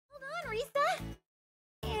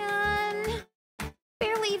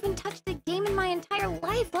entire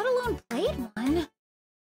life, let alone played one.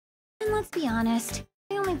 And let's be honest,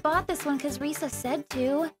 I only bought this one because Risa said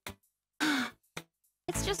to.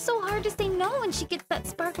 It's just so hard to say no when she gets that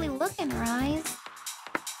sparkly look in her eyes.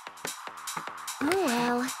 Oh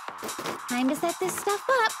well. Time to set this stuff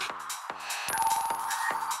up.